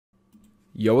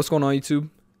Yo, what's going on YouTube?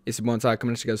 It's your boy Ty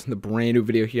coming at you guys with a brand new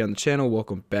video here on the channel.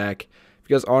 Welcome back. If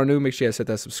you guys are new, make sure you guys hit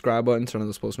that subscribe button, turn on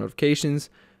those post notifications,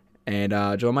 and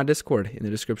join my Discord in the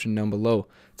description down below.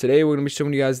 Today we're going to be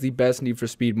showing you guys the best Need for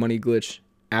Speed money glitch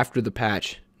after the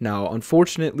patch. Now,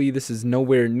 unfortunately, this is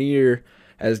nowhere near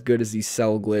as good as the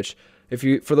sell glitch.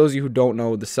 For those of you who don't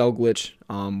know, the sell glitch,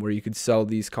 where you could sell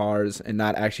these cars and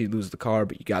not actually lose the car,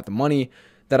 but you got the money,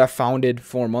 that I founded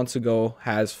 4 months ago,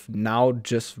 has now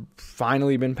just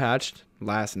finally been patched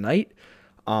last night.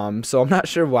 So I'm not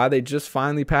sure why they just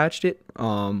finally patched it,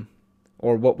 or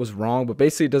what was wrong, but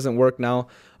basically it doesn't work now.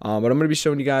 But I'm going to be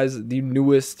showing you guys the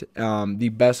newest,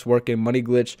 the best working money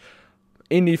glitch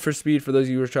in Need for Speed for those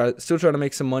of you who are still trying to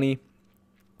make some money,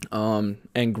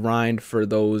 and grind for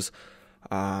those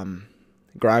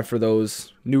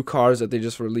new cars that they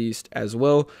just released as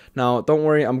well. Now, don't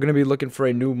worry, I'm going to be looking for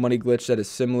a new money glitch that is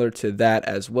similar to that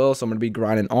as well. So I'm going to be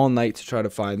grinding all night to try to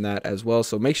find that as well.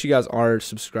 So make sure you guys are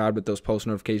subscribed with those post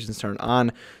notifications turned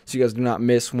on so you guys do not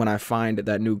miss when I find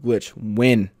that new glitch,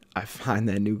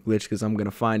 because I'm going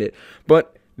to find it.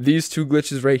 But these two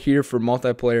glitches right here for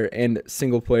multiplayer and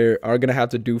single player are going to have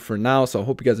to do for now. So I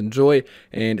hope you guys enjoy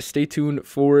and stay tuned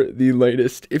for the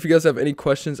latest. If you guys have any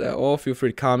questions at all, feel free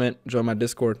to comment, join my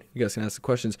Discord. You guys can ask the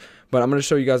questions. But I'm going to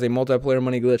show you guys a multiplayer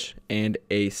money glitch and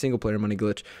a single player money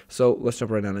glitch. So let's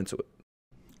jump right down into it.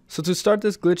 So to start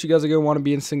this glitch, you guys are going to want to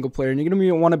be in single player, and you're going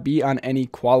to want to be on any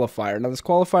qualifier. Now, this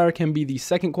qualifier can be the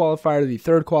second qualifier, the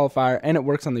third qualifier, and it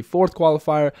works on the fourth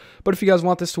qualifier. But if you guys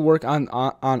want this to work on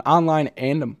online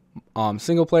and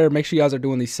single player, make sure you guys are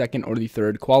doing the second or the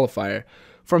third qualifier.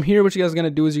 From here, what you guys are going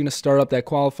to do is you're going to start up that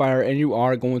qualifier, and you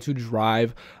are going to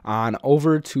drive on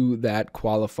over to that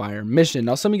qualifier mission.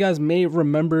 Now, some of you guys may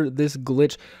remember this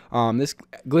glitch. This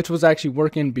glitch was actually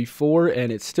working before,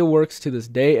 and it still works to this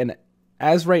day. And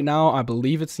as right now, I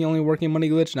believe it's the only working money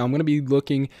glitch. Now, I'm going to be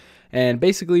looking, and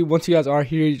basically, once you guys are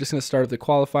here, you're just going to start the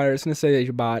qualifier. It's going to say that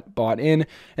you bought in,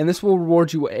 and this will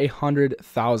reward you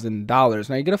 $100,000.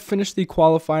 Now, you're going to finish the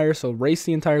qualifier, so race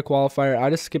the entire qualifier. I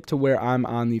just skipped to where I'm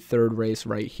on the third race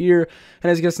right here,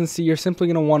 and as you guys can see, you're simply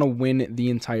going to want to win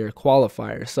the entire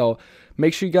qualifier. So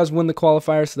make sure you guys win the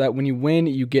qualifier so that when you win,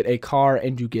 you get a car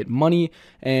and you get money.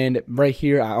 And right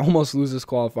here, I almost lose this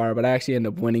qualifier, but I actually end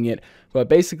up winning it. But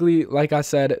basically, like I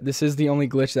said, this is the only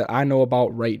glitch that I know about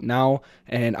right now,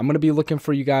 and I'm going to be looking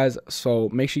for you guys, so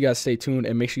make sure you guys stay tuned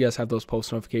and make sure you guys have those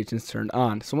post notifications turned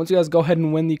on. So once you guys go ahead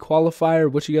and win the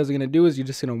qualifier, what you guys are going to do is you're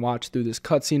just going to watch through this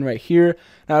cutscene right here.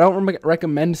 Now, I don't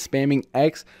recommend spamming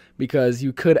X because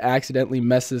you could accidentally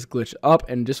mess this glitch up,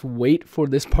 and just wait for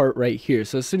this part right here.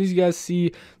 So as soon as you guys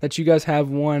see that you guys have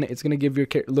won, it's going to give your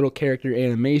little character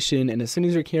animation, and as soon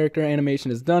as your character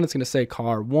animation is done, it's going to say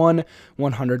car won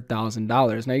 $100,000.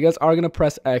 Now, you guys are going to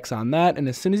press X on that, and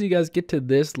as soon as you guys get to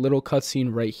this little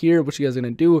cutscene right here, what you guys are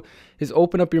going to do is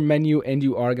open up your menu, and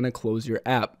you are going to close your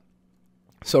app.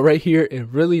 So right here, it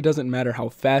really doesn't matter how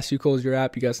fast you close your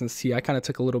app. You guys can see I kind of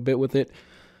took a little bit with it.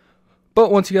 But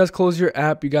once you guys close your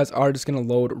app, you guys are just going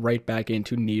to load right back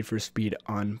into Need for Speed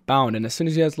Unbound. And as soon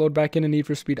as you guys load back into Need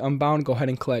for Speed Unbound, go ahead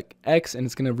and click X, and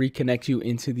it's going to reconnect you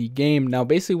into the game. Now,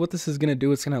 basically what this is going to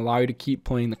do, it's going to allow you to keep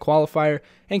playing the qualifier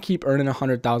and keep earning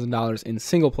 $100,000 in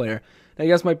single player. Now,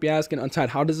 you guys might be asking, Untied,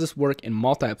 how does this work in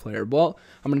multiplayer? Well,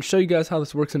 I'm going to show you guys how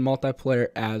this works in multiplayer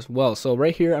as well. So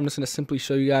right here, I'm just going to simply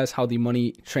show you guys how the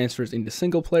money transfers into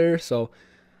single player. So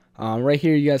right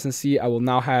here, you guys can see I will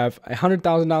now have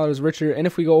 $100,000 richer, and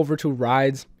if we go over to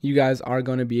rides, you guys are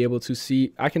going to be able to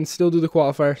see I can still do the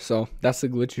qualifier. So that's the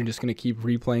glitch. You're just going to keep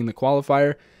replaying the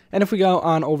qualifier. And if we go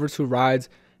on over to rides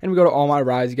and we go to all my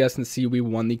rides, you guys can see we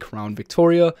won the Crown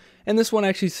Victoria, and this one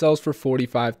actually sells for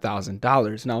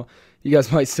 $45,000. Now, you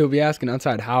guys might still be asking,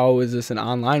 Untied, how is this an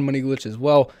online money glitch as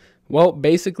well? Well,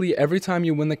 basically, every time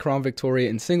you win the Crown Victoria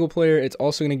in single player, it's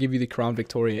also going to give you the Crown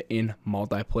Victoria in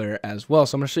multiplayer as well.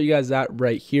 So I'm going to show you guys that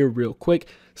right here real quick.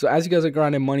 So as you guys are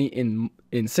grinding money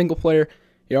in single player,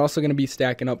 you're also going to be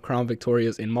stacking up Crown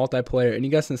Victorias in multiplayer, and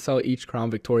you guys can sell each Crown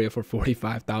Victoria for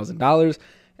 $45,000.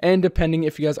 And depending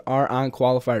if you guys are on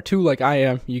qualifier 2 like I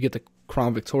am, you get the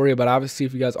Crown Victoria. But obviously,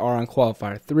 if you guys are on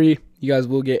qualifier 3, you guys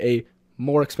will get a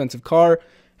more expensive car,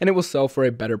 and it will sell for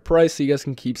a better price, so you guys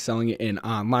can keep selling it in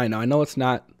online. Now, I know it's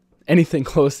not anything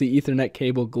close to the Ethernet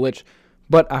cable glitch,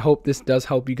 but I hope this does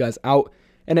help you guys out,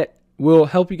 and it will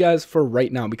help you guys for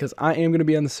right now, because I am going to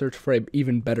be on the search for an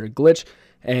even better glitch.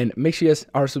 And make sure you guys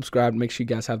are subscribed, make sure you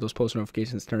guys have those post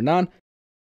notifications turned on,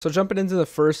 So jumping into the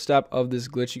first step of this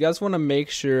glitch, you guys want to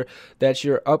make sure that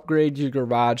you upgrade your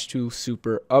garage to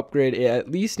super upgrade. It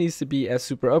at least needs to be as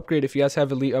super upgrade. If you guys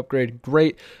have elite upgrade,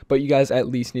 great, but you guys at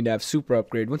least need to have super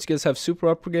upgrade. Once you guys have super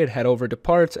upgrade, head over to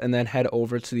parts and then head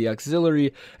over to the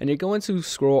auxiliary, and you're going to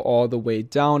scroll all the way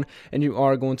down and you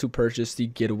are going to purchase the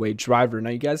getaway driver.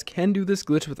 Now you guys can do this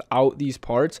glitch without these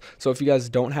parts. So if you guys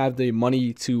don't have the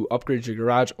money to upgrade your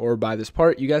garage or buy this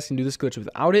part, you guys can do this glitch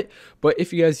without it. But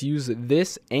if you guys use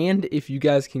this, and if you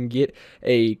guys can get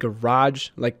a garage,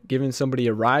 like giving somebody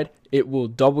a ride, it will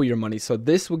double your money. So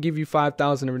this will give you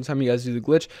 5,000 every time you guys do the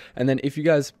glitch. And then if you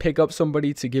guys pick up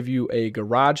somebody to give you a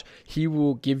garage, he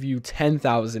will give you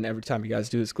 10,000 every time you guys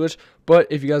do this glitch. But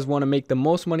if you guys want to make the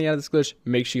most money out of this glitch,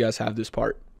 make sure you guys have this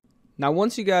part. Now,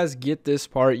 once you guys get this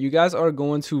part, you guys are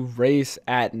going to race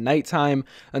at nighttime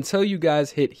until you guys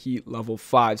hit heat level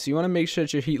 5. So you want to make sure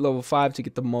that you're heat level 5 to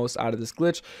get the most out of this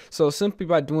glitch. So simply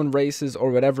by doing races or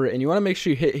whatever, and you want to make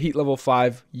sure you hit heat level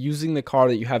 5 using the car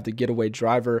that you have the getaway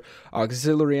driver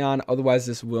auxiliary on. Otherwise,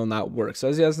 this will not work. So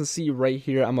as you guys can see right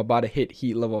here, I'm about to hit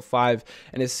heat level 5.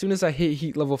 And as soon as I hit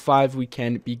heat level 5, we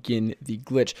can begin the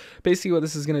glitch. Basically, what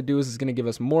this is going to do is it's going to give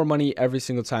us more money every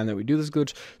single time that we do this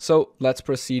glitch. So let's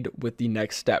proceed with the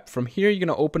next step. From here, you're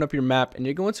going to open up your map and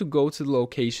you're going to go to the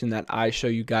location that I show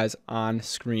you guys on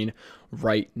screen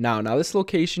right now. Now this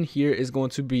location here is going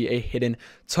to be a hidden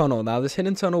tunnel. Now this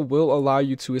hidden tunnel will allow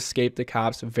you to escape the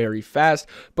cops very fast,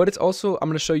 but it's also, I'm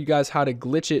going to show you guys how to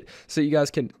glitch it so you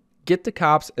guys can get the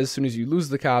cops as soon as you lose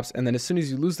the cops, and then as soon as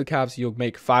you lose the cops, you'll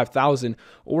make 5,000.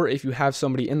 Or if you have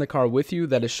somebody in the car with you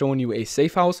that is showing you a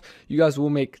safe house, you guys will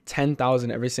make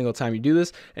 10,000 every single time you do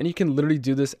this, and you can literally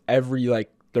do this every like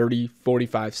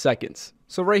 30-45 seconds.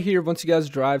 So right here, once you guys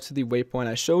drive to the waypoint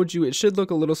I showed you, it should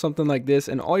look a little something like this,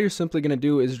 and all you're simply going to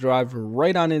do is drive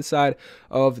right on inside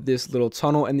of this little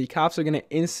tunnel, and the cops are going to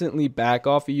instantly back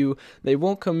off of you. They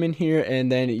won't come in here,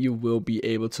 and then you will be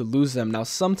able to lose them. Now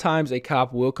sometimes a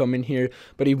cop will come in here,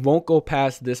 but he won't go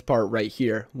past this part right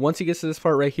here. Once he gets to this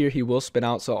part right here, he will spin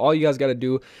out. So all you guys got to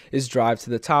do is drive to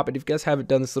the top, and if you guys haven't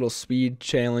done this little speed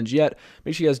challenge yet,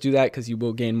 make sure you guys do that because you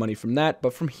will gain money from that.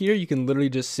 But from here, you can literally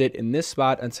just sit in this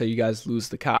spot until you guys lose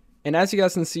the cop. And as you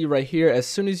guys can see right here, as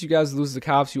soon as you guys lose the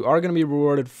cops, you are going to be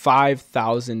rewarded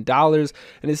 $5,000.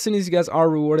 And as soon as you guys are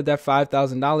rewarded that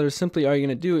 $5,000, simply all you're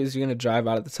going to do is you're going to drive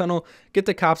out of the tunnel, get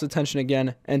the cops' attention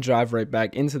again, and drive right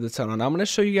back into the tunnel. Now I'm going to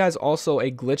show you guys also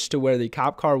a glitch to where the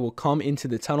cop car will come into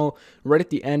the tunnel right at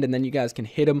the end, and then you guys can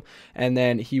hit him, and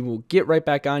then he will get right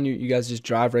back on you. You guys just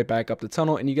drive right back up the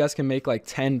tunnel, and you guys can make like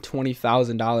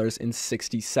 $10,000-$20,000 in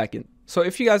 60 seconds. So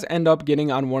if you guys end up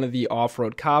getting on one of the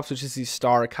off-road cops, which is the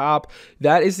star cop,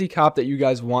 that is the cop that you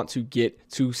guys want to get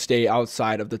to stay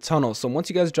outside of the tunnel. So once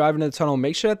you guys drive into the tunnel,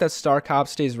 make sure that that star cop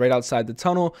stays right outside the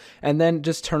tunnel, and then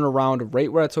just turn around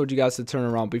right where I told you guys to turn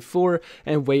around before,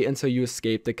 and wait until you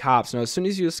escape the cops. Now as soon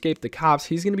as you escape the cops,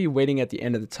 he's going to be waiting at the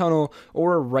end of the tunnel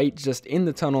or right just in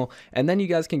the tunnel, and then you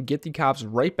guys can get the cops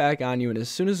right back on you. And as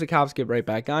soon as the cops get right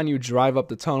back on you, drive up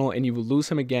the tunnel and you will lose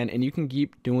him again, and you can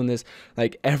keep doing this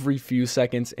like every few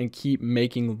seconds and keep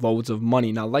making loads of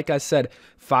money. Now like I said,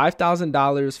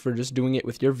 $5,000 for just doing it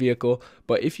with your vehicle,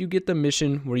 but if you get the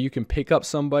mission where you can pick up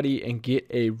somebody and get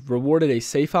rewarded a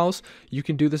safe house, you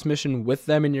can do this mission with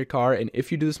them in your car, and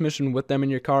if you do this mission with them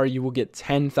in your car, you will get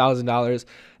 $10,000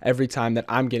 every time that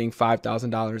I'm getting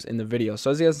 $5,000 in the video.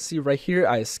 So as you guys can see right here,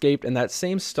 I escaped, and that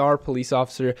same star police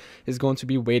officer is going to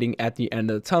be waiting at the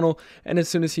end of the tunnel, and as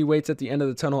soon as he waits at the end of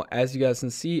the tunnel, as you guys can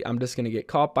see, I'm just going to get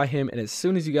caught by him, and as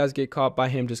soon as you guys get caught by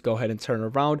him, just go ahead and turn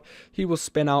around. He will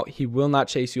spin out, he will not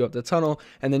chase you up the tunnel,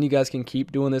 and then you guys can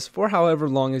keep doing this for however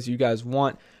long as you guys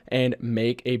want and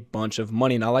make a bunch of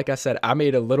money. Now like I said, I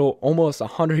made almost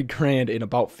 100 grand in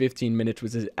about 15 minutes,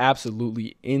 which is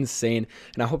absolutely insane,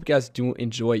 and I hope you guys do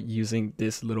enjoy using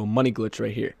this little money glitch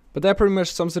right here. But that pretty much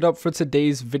sums it up for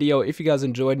today's video. If you guys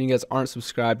enjoyed and you guys aren't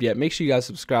subscribed yet, make sure you guys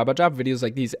subscribe. I drop videos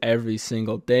like these every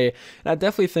single day, and I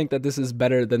definitely think that this is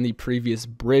better than the previous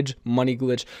bridge money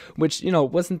glitch, which, you know,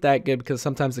 wasn't that good because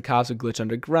sometimes the cops would glitch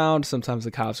underground, sometimes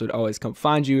the cops would always come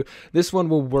find you. This one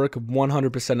will work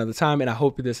 100% of the time, and I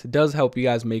hope this does help you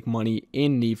guys make money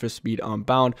in Need for Speed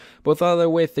Unbound. But with all that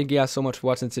way, thank you guys so much for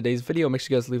watching today's video. Make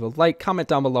sure you guys leave a like, comment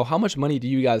down below how much money do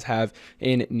you guys have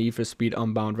in Need for Speed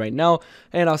Unbound right now,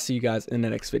 and I'll see you guys in the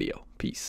next video. Peace.